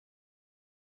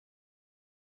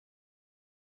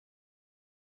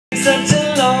such a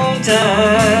long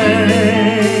time.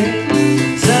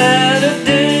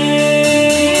 Saturday,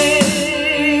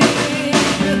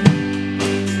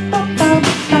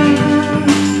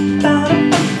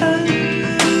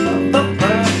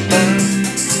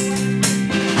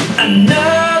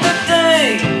 another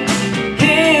day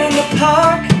in the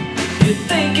park. You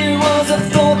think it was a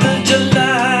 4th of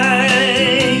July.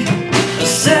 A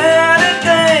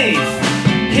Saturday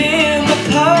in the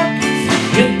park.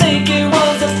 You think it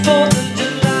was the 4th of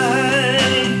July.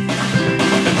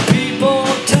 People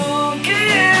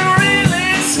talking,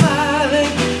 really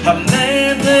smiling. A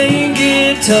man playing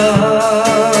guitar,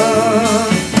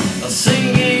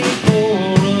 singing for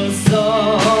a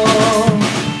song.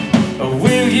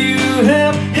 Will you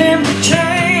help him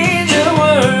change the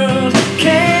world?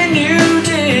 Can you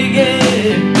dig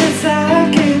it? Yes, I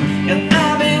can. And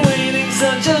I've been waiting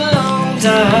such a long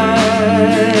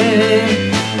time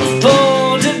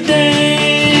for today.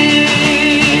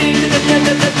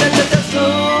 The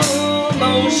slow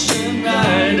motion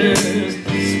riders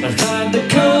hide the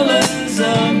colors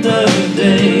of the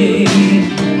day.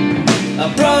 A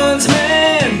bronze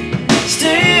man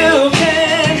still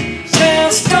can tell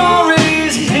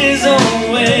stories his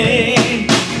own way.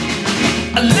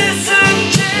 Listen,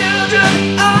 children,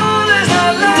 all is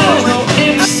not lost. There's no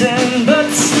ifs and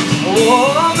buts.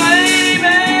 Oh,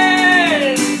 baby,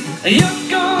 you're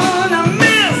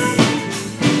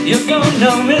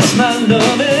gonna miss my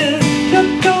love.